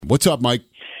What's up, Mike?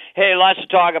 Hey, lots to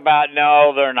talk about.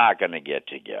 No, they're not going to get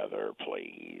together,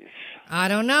 please. I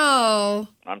don't know.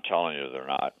 I'm telling you, they're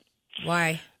not.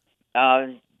 Why?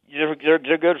 They're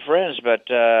good friends, but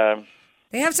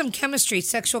They have some chemistry,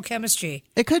 sexual chemistry.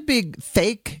 It could be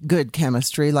fake good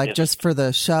chemistry, like just for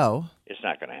the show. it's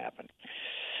not going to happen.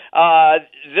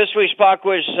 This week's Pop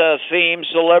Quiz theme,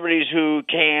 celebrities who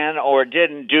can or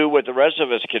didn't do what the rest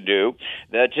of us can do.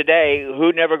 Today,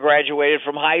 who never graduated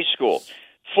from high school?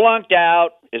 Flunked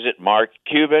out, is it Mark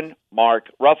Cuban, Mark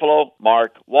Ruffalo,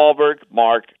 Mark Wahlberg,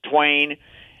 Mark Twain?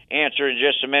 Answer in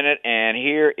just a minute, and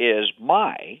here is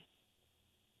my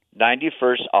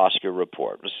 91st Oscar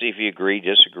report. Let's see if you agree,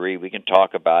 disagree. We can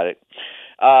talk about it.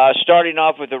 Starting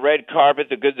off with the red carpet,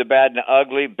 the good, the bad, and the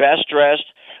ugly. Best dressed.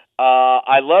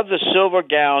 I love the silver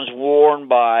gowns worn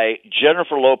by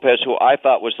Jennifer Lopez, who I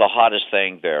thought was the hottest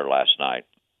thing there last night.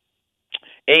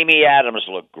 Amy Adams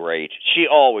looked great. She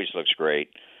always looks great.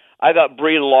 I thought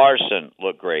Brie Larson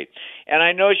looked great. And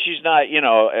I know she's not,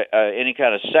 any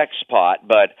kind of sex pot,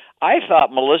 but I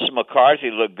thought Melissa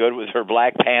McCarthy looked good with her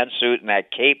black pantsuit and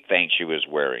that cape thing she was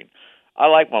wearing. I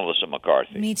like Melissa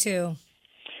McCarthy. Me too.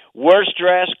 Worst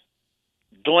dressed,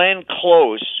 Glenn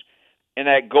Close, in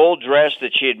that gold dress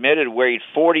that she admitted weighed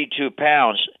 42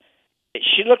 pounds.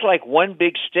 She looked like one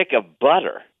big stick of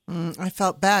butter. I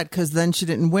felt bad because then she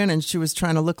didn't win and she was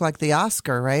trying to look like the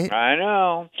Oscar, right? I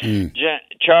know.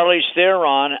 Charlize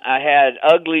Theron had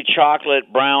ugly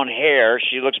chocolate brown hair.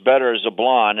 She looks better as a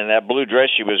blonde, and that blue dress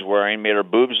she was wearing made her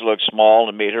boobs look small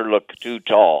and made her look too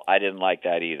tall. I didn't like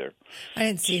that either. I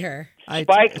didn't see her.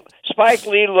 Spike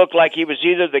Lee looked like he was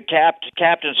either the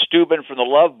Captain Steuben from the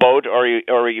Love Boat or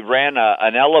he ran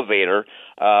an elevator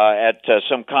at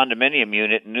some condominium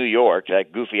unit in New York.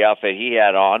 That goofy outfit he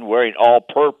had on, wearing all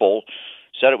purple,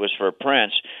 said it was for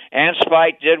Prince. And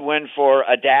Spike did win for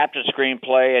adapted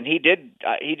screenplay, and he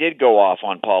did go off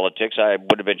on politics. I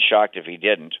would have been shocked if he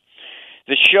didn't.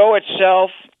 The show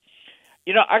itself,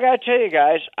 I got to tell you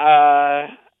guys,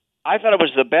 I thought it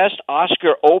was the best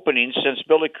Oscar opening since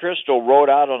Billy Crystal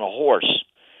rode out on a horse.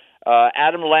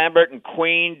 Adam Lambert and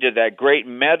Queen did that great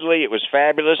medley. It was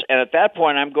fabulous. And at that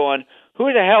point, I'm going,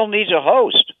 who the hell needs a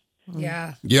host?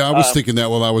 Yeah. Yeah, I was thinking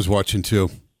that while I was watching, too.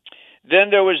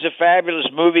 Then there was the fabulous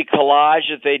movie collage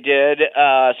that they did.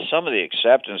 Some of the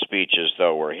acceptance speeches,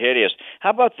 though, were hideous.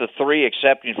 How about the three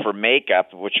accepting for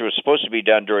makeup, which was supposed to be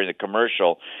done during the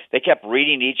commercial? They kept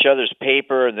reading each other's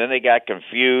paper, and then they got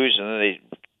confused, and then they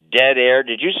dead air.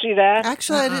 Did you see that?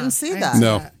 Actually, I didn't see that.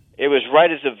 No. It was right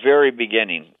at the very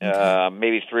beginning,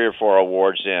 maybe 3 or 4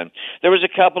 awards in. There was a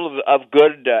couple of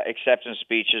good acceptance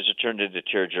speeches that turned into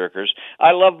tearjerkers.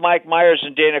 I love Mike Myers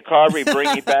and Dana Carvey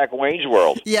bringing back Wayne's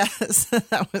World. Yes,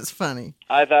 that was funny.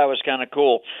 I thought it was kind of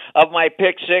cool. Of my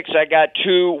pick 6, I got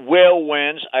 2 will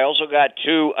wins. I also got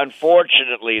 2,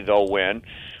 unfortunately, they'll win,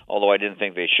 although I didn't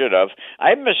think they should have.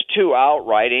 I missed 2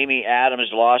 outright. Amy Adams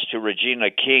lost to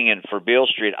Regina King in For Beale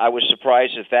Street. I was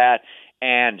surprised at that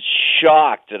and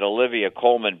shocked that Olivia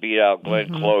Colman beat out Glenn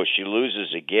Close. She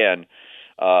loses again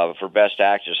for Best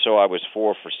Actress, so I was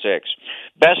 4 for 6.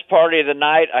 Best party of the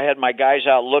night, I had my guys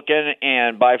out looking,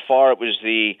 and by far it was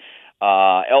the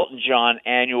Elton John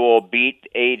annual Beat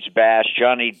AIDS Bash.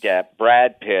 Johnny Depp,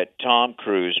 Brad Pitt, Tom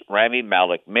Cruise, Rami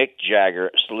Malek, Mick Jagger,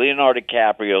 Leonardo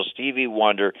DiCaprio, Stevie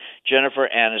Wonder, Jennifer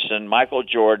Aniston, Michael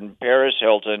Jordan, Paris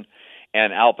Hilton,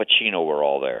 and Al Pacino were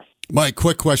all there. Mike,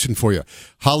 quick question for you.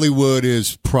 Hollywood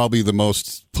is probably the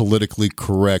most politically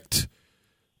correct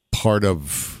part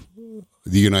of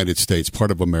the United States,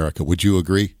 part of America. Would you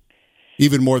agree?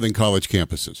 Even more than college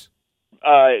campuses.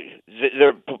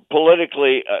 They're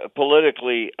politically,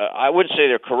 I wouldn't say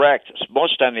they're correct.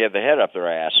 Most of the time they have the head up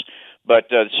their ass, but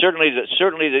certainly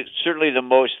the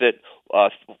most that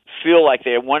feel like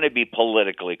they want to be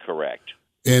politically correct.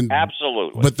 And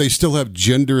absolutely. But they still have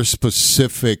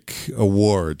gender-specific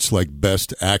awards like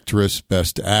Best Actress,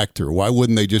 Best Actor. Why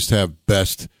wouldn't they just have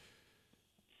Best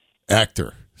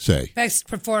Actor, say? Best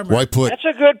Performer. That's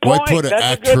a good point. Why put an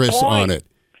actress on it?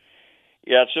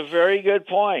 Yeah, it's a very good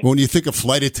point. When you think of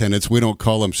flight attendants, we don't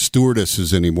call them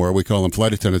stewardesses anymore. We call them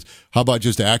flight attendants. How about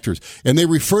just actors? And they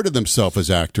refer to themselves as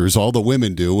actors. All the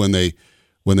women do when they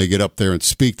get up there and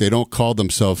speak. They don't call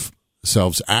themselves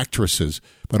actresses.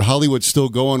 But Hollywood's still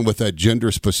going with that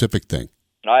gender-specific thing.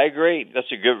 I agree. That's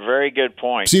a very good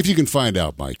point. See if you can find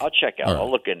out, Mike. I'll check out. All right.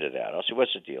 I'll look into that. I'll see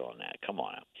what's the deal on that. Come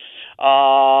on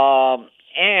out.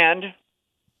 And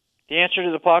the answer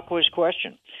to the pop quiz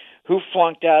question. Who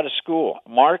flunked out of school?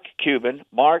 Mark Cuban,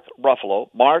 Mark Ruffalo,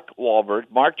 Mark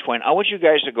Wahlberg, Mark Twain. I want you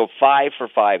guys to go 5 for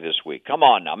 5 this week. Come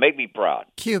on now. Make me proud.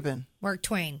 Cuban. Mark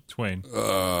Twain. Twain.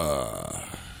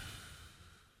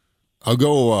 I'll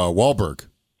go Wahlberg.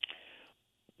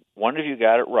 One of you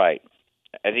got it right.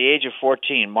 At the age of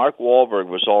 14, Mark Wahlberg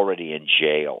was already in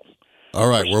jail. All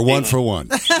right, we're one for one.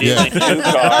 Stealing 2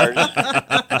 cars.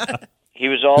 He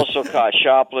was also caught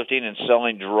shoplifting and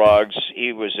selling drugs.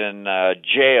 He was in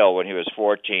jail when he was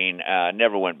 14.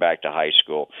 Never went back to high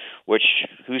school. Which,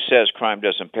 who says crime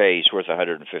doesn't pay? He's worth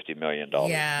 $150 million.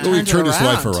 Yeah. Well, he turned his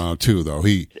life around too, though.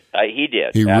 He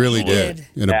did. He really Absolutely. did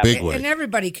in a big way. And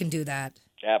everybody can do that.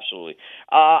 Absolutely.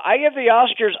 I give the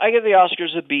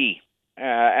Oscars a B.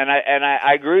 And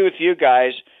I agree with you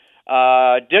guys.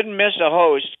 Didn't miss a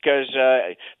host because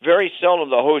very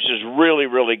seldom the host is really,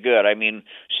 really good. I mean,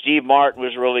 Steve Martin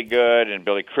was really good, and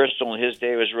Billy Crystal in his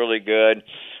day was really good.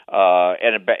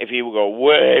 And if you go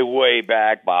way, way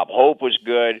back, Bob Hope was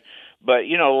good. But,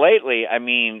 lately, I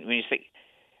mean, when you think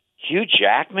Hugh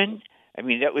Jackman, I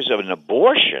mean, that was an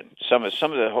abortion. Some of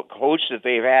the hosts that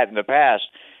they've had in the past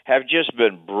have just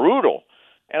been brutal.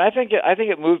 And I think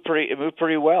it moved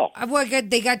pretty well. Well,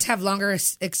 they got to have longer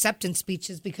acceptance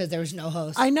speeches because there was no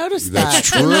host. I noticed that.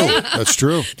 That's true. That's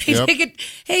true. Yep.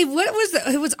 Hey, what was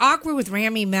it was awkward with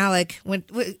Rami Malek when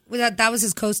that was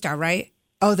his co-star, right?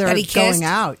 Oh, they're That he kissed? going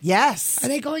out. Yes. Are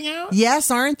they going out?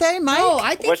 Yes, aren't they, Mike? No,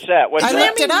 I think. What's that?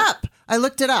 I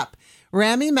looked it up.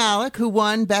 Rami Malek, who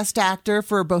won Best Actor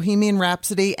for Bohemian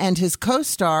Rhapsody, and his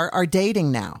co-star are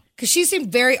dating now. Because she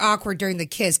seemed very awkward during the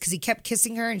kiss because he kept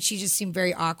kissing her and she just seemed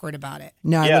very awkward about it.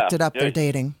 No, I looked it up. They're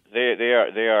dating. They're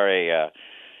an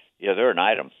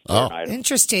item. They're an item.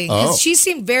 Interesting. Because she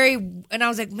seemed very, and I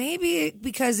was like, maybe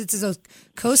because it's his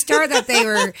co-star that they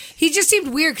were, he just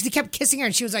seemed weird because he kept kissing her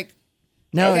and she was like,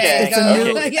 no, okay, it's a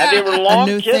new, yeah. And they were long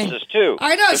kisses, thing. too.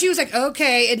 I know. She was like,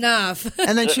 okay, enough.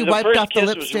 And then she the wiped first off the kiss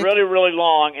lipstick. was really, really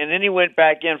long, and then he went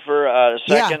back in for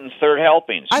second and third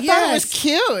helpings. I thought it was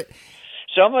cute.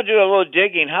 So I'm going to do a little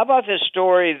digging. How about this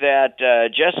story that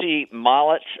Jesse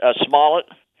Smollett,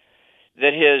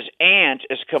 that his aunt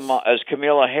is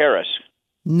Camilla Harris.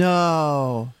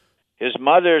 No. His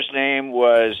mother's name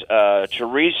was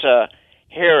Teresa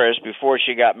Harris before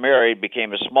she got married,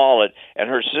 became a Smollett, and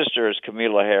her sister is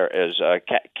Kamala Harris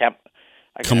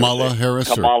Kamala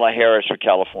Harris from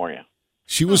California.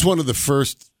 She was one of the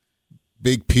first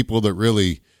big people that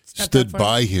really stood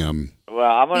by him. Well,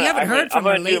 I'm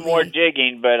gonna do more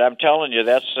digging, but I'm telling you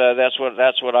that's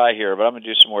what I hear. But I'm gonna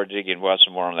do some more digging. We'll have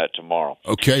some more on that tomorrow.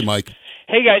 Okay, Mike.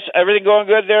 Hey guys, everything going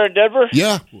good there in Denver?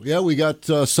 Yeah, we got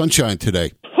sunshine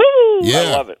today. Woo! Yeah,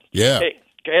 I love it. Yeah. Hey,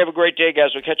 have a great day, guys.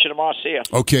 We'll catch you tomorrow. See ya.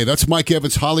 Okay, that's Mike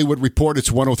Evans, Hollywood Report. It's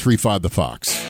 103.5 The Fox.